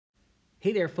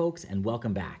Hey there folks, and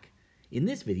welcome back. In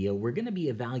this video, we're going to be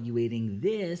evaluating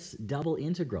this double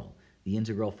integral, the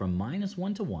integral from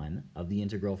 -1 to 1 of the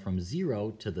integral from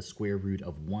 0 to the square root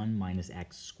of 1 minus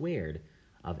x squared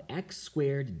of x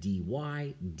squared dy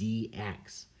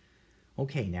dx.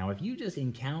 Okay, now if you just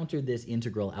encountered this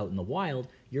integral out in the wild,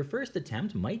 your first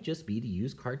attempt might just be to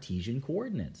use Cartesian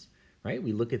coordinates, right?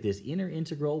 We look at this inner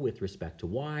integral with respect to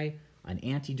y. An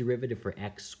antiderivative for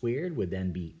x squared would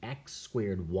then be x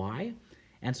squared y.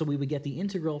 And so we would get the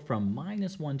integral from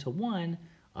 -1 to 1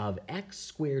 of x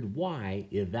squared y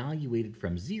evaluated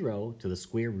from 0 to the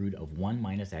square root of 1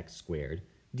 minus x squared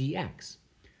dx.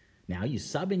 Now you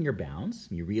sub in your bounds,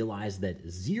 you realize that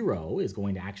 0 is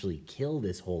going to actually kill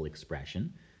this whole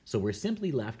expression, so we're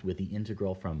simply left with the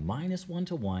integral from -1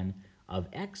 to 1 of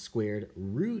x squared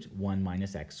root 1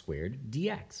 minus x squared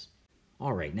dx.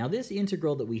 All right, now this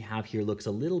integral that we have here looks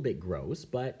a little bit gross,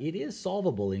 but it is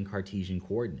solvable in Cartesian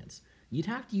coordinates. You'd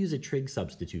have to use a trig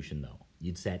substitution though.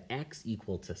 You'd set x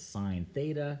equal to sine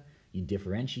theta, you'd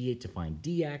differentiate to find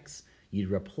dx,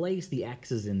 you'd replace the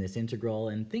x's in this integral,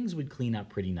 and things would clean up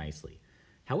pretty nicely.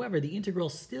 However, the integral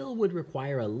still would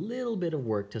require a little bit of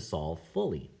work to solve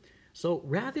fully. So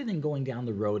rather than going down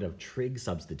the road of trig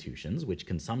substitutions, which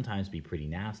can sometimes be pretty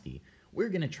nasty, we're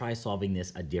going to try solving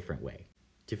this a different way.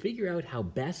 To figure out how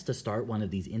best to start one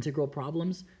of these integral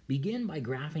problems, begin by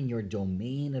graphing your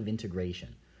domain of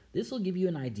integration. This will give you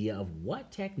an idea of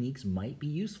what techniques might be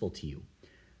useful to you.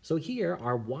 So here,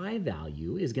 our y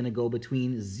value is going to go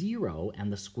between 0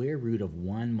 and the square root of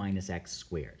 1 minus x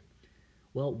squared.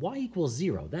 Well, y equals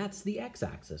 0, that's the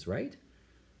x-axis, right?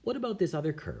 What about this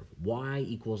other curve, y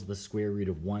equals the square root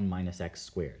of 1 minus x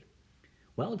squared?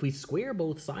 Well, if we square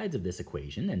both sides of this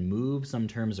equation and move some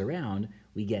terms around,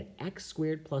 we get x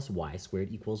squared plus y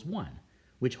squared equals 1.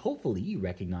 Which hopefully you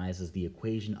recognize as the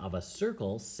equation of a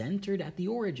circle centered at the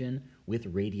origin with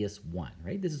radius 1,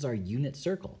 right? This is our unit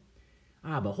circle.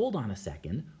 But hold on a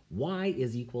second. Y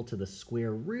is equal to the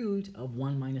square root of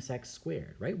 1 minus x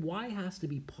squared, right? Y has to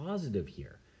be positive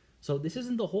here. So this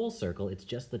isn't the whole circle, it's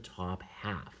just the top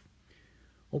half.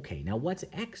 Okay, now what's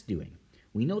x doing?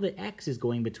 We know that x is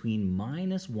going between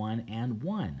 -1 and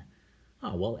 1.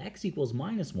 Well, x equals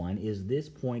 -1 is this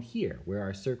point here, where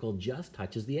our circle just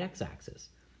touches the x-axis.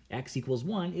 X equals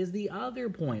 1 is the other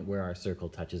point where our circle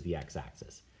touches the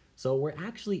x-axis. So we're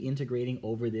actually integrating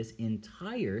over this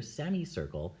entire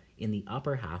semicircle in the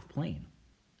upper half plane.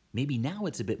 Maybe now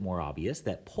it's a bit more obvious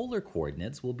that polar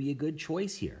coordinates will be a good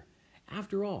choice here.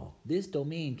 After all, this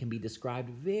domain can be described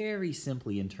very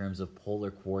simply in terms of polar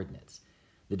coordinates.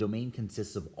 The domain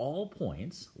consists of all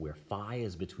points where phi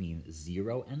is between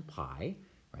 0 and pi,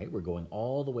 right? We're going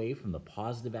all the way from the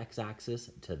positive x-axis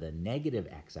to the negative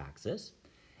x-axis,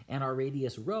 and our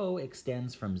radius rho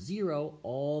extends from 0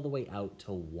 all the way out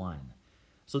to 1.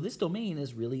 So this domain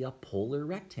is really a polar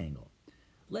rectangle.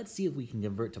 Let's see if we can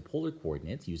convert to polar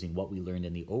coordinates using what we learned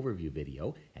in the overview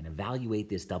video and evaluate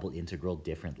this double integral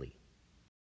differently.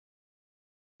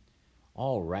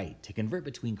 All right, to convert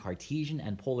between Cartesian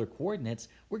and polar coordinates,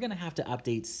 we're going to have to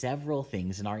update several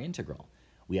things in our integral.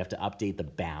 We have to update the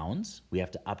bounds, we have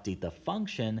to update the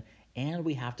function, and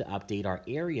we have to update our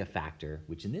area factor,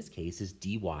 which in this case is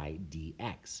dy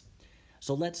dx.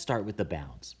 So let's start with the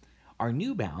bounds. Our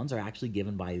new bounds are actually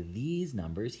given by these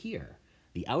numbers here.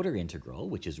 The outer integral,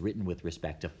 which is written with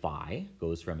respect to phi,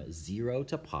 goes from 0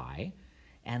 to pi,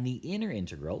 and the inner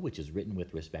integral, which is written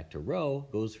with respect to rho,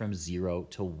 goes from 0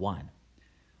 to 1.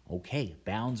 Okay,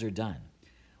 bounds are done.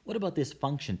 What about this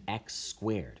function x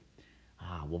squared?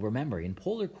 Well, remember, in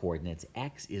polar coordinates,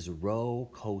 x is rho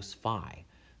cos phi.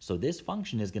 So this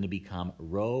function is going to become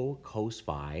rho cos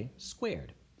phi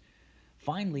squared.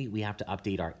 Finally, we have to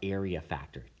update our area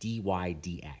factor, dy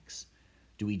dx.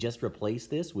 Do we just replace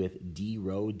this with d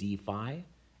rho d phi?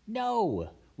 No!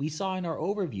 We saw in our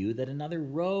overview that another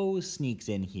rho sneaks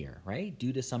in here, right?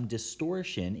 Due to some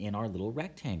distortion in our little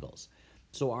rectangles.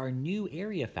 So our new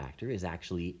area factor is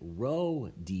actually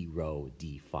rho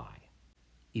d phi.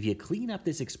 If you clean up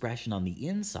this expression on the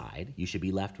inside, you should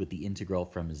be left with the integral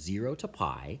from 0 to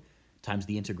pi times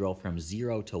the integral from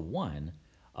 0 to 1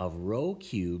 of rho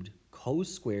cubed cos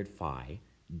squared phi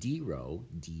d rho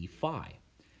d phi.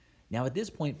 Now at this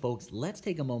point, folks, let's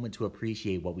take a moment to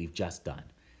appreciate what we've just done.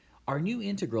 Our new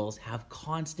integrals have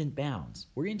constant bounds.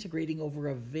 We're integrating over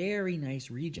a very nice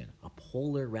region, a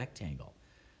polar rectangle.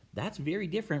 That's very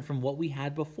different from what we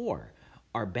had before.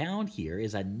 Our bound here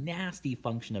is a nasty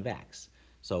function of x,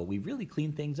 so we really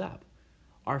cleaned things up.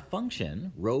 Our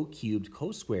function, rho cubed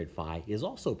cos squared phi, is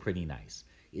also pretty nice.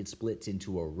 It splits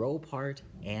into a rho part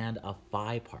and a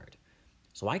phi part.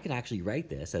 So I could actually write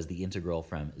this as the integral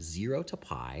from 0 to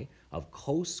pi of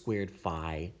cos squared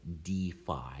phi d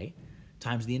phi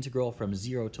times the integral from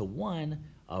 0 to 1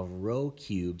 of rho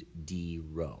cubed d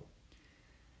rho.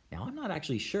 Now I'm not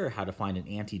actually sure how to find an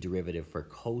antiderivative for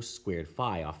cos squared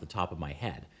phi off the top of my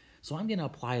head, so I'm going to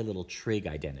apply a little trig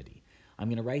identity. I'm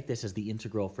going to write this as the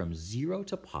integral from 0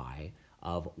 to pi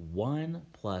of 1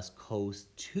 plus cos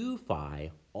 2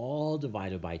 phi all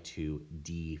divided by 2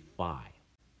 d phi.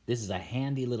 This is a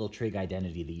handy little trig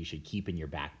identity that you should keep in your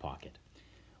back pocket.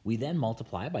 We then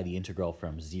multiply by the integral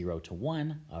from 0 to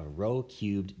 1 of rho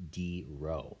cubed d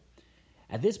rho.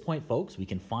 At this point, folks, we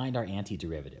can find our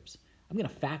antiderivatives. I'm going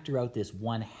to factor out this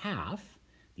 1/2.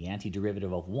 The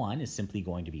antiderivative of 1 is simply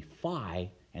going to be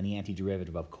phi, and the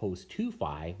antiderivative of cos 2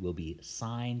 phi will be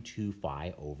sine 2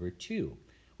 phi over 2.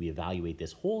 We evaluate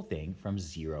this whole thing from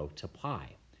 0 to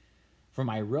pi. For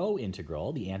my rho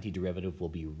integral, the antiderivative will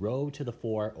be rho to the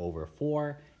 4 over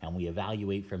 4, and we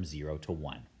evaluate from 0 to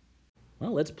 1.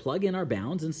 Well, let's plug in our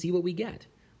bounds and see what we get.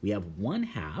 We have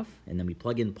 1/2, and then we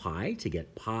plug in pi to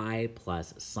get pi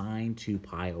plus sine 2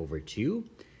 pi over 2.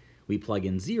 We plug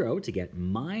in 0 to get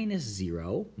minus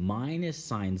 0 minus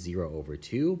sine 0 over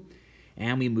 2.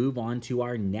 And we move on to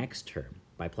our next term.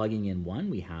 By plugging in 1,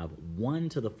 we have 1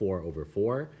 to the 4 over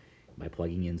 4. By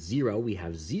plugging in 0, we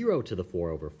have 0 to the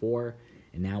 4 over 4.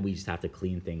 And now we just have to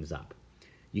clean things up.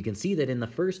 You can see that in the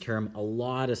first term, a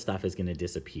lot of stuff is going to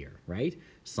disappear, right?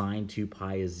 Sine 2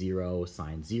 pi is 0,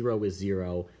 sine 0 is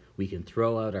 0. We can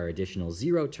throw out our additional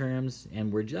 0 terms,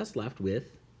 and we're just left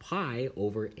with pi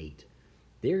over 8.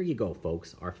 There you go,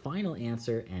 folks, our final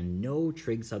answer, and no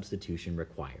trig substitution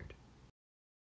required.